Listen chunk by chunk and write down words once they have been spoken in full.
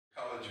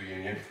college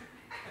reunion.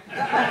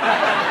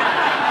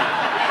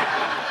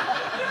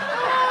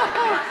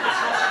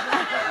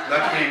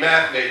 Not too many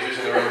math majors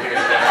in the room here today.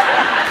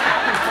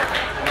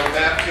 No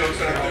math jokes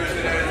on a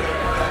Thursday night.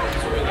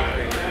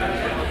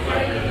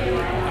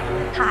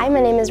 Hi,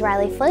 my name is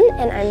Riley Flynn,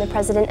 and I'm the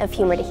president of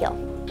Humor to Heal.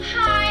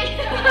 Hi!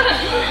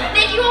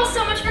 Thank you all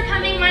so much for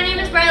coming. My name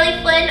is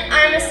Riley Flynn.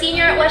 I'm a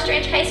senior at West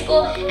Ranch High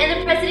School and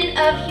the president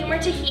of Humor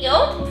to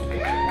Heal.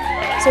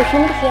 So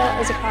Humor to Heal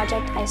is a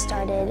project I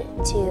started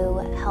to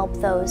help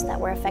those that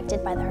were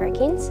affected by the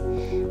hurricanes.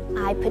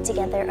 I put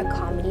together a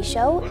comedy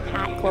show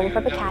at Global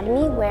Prep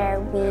Academy where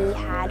we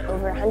had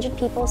over 100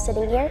 people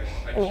sitting here,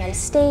 and we had a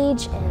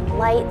stage and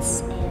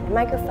lights and a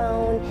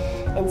microphone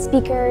and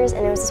speakers,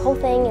 and it was this whole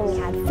thing, and we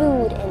had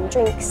food and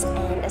drinks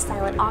and a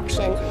silent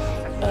auction,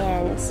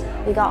 and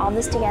we got all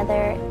this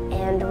together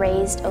and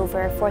raised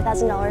over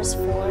 $4,000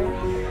 for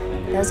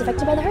those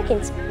affected by the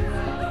hurricanes.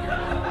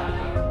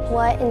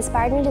 What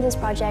inspired me to do this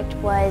project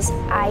was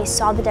I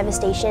saw the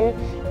devastation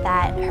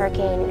that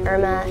Hurricane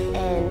Irma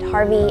and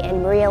Harvey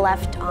and Maria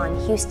left on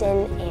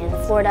Houston and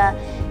Florida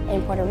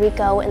and Puerto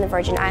Rico and the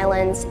Virgin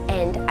Islands,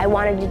 and I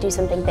wanted to do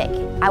something big.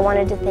 I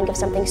wanted to think of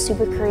something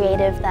super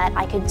creative that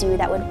I could do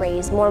that would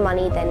raise more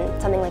money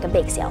than something like a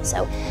bake sale.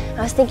 So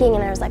I was thinking,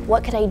 and I was like,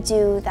 what could I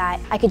do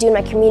that I could do in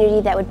my community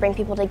that would bring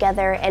people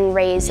together and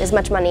raise as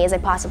much money as I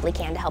possibly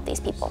can to help these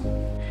people. So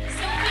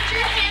put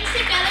your hands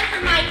together for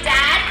my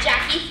dad,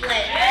 Jackie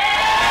Flynn.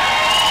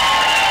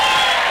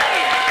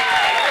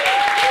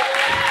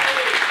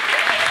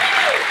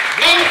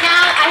 And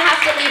now I have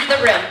to leave the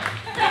room.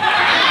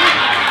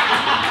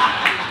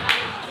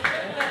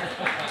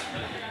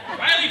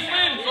 Riley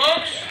Flynn,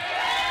 folks!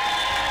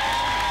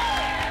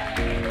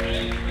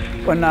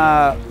 When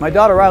my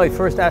daughter Riley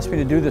first asked me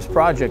to do this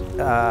project,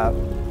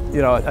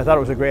 you know, I thought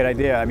it was a great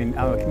idea. I mean,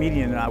 I'm a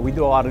comedian, and we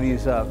do a lot of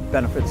these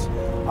benefits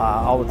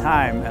all the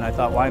time, and I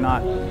thought, why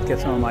not get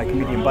some of my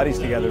comedian buddies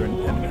together and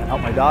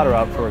help my daughter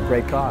out for a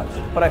great cause.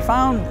 What I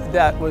found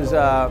that was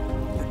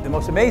the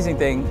most amazing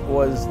thing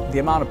was the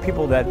amount of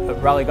people that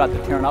Riley got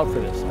to turn out for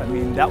this. I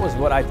mean, that was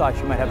what I thought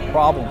she might have a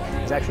problem,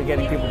 is actually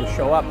getting people to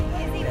show up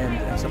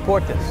and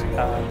support this.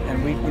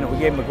 And we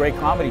gave them a great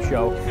comedy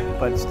show,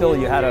 but still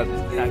you had to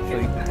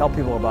actually tell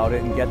people about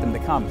it and get them to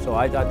come. So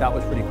I thought that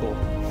was pretty cool.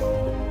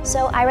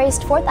 So I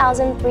raised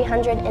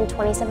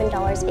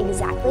 $4,327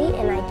 exactly,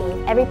 and I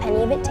gave every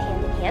penny of it to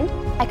Hand in Hand.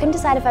 I couldn't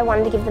decide if I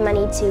wanted to give the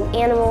money to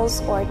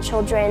animals or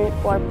children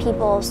or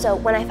people, so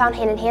when I found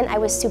Hand in Hand, I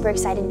was super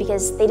excited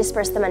because they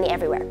dispersed the money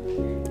everywhere.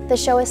 The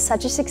show is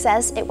such a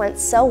success. It went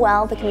so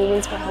well. The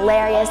comedians were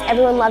hilarious.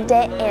 Everyone loved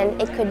it,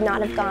 and it could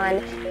not have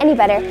gone any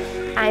better.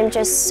 I'm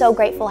just so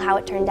grateful how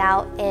it turned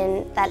out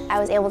and that I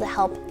was able to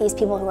help these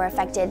people who were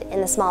affected in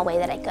the small way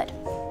that I could.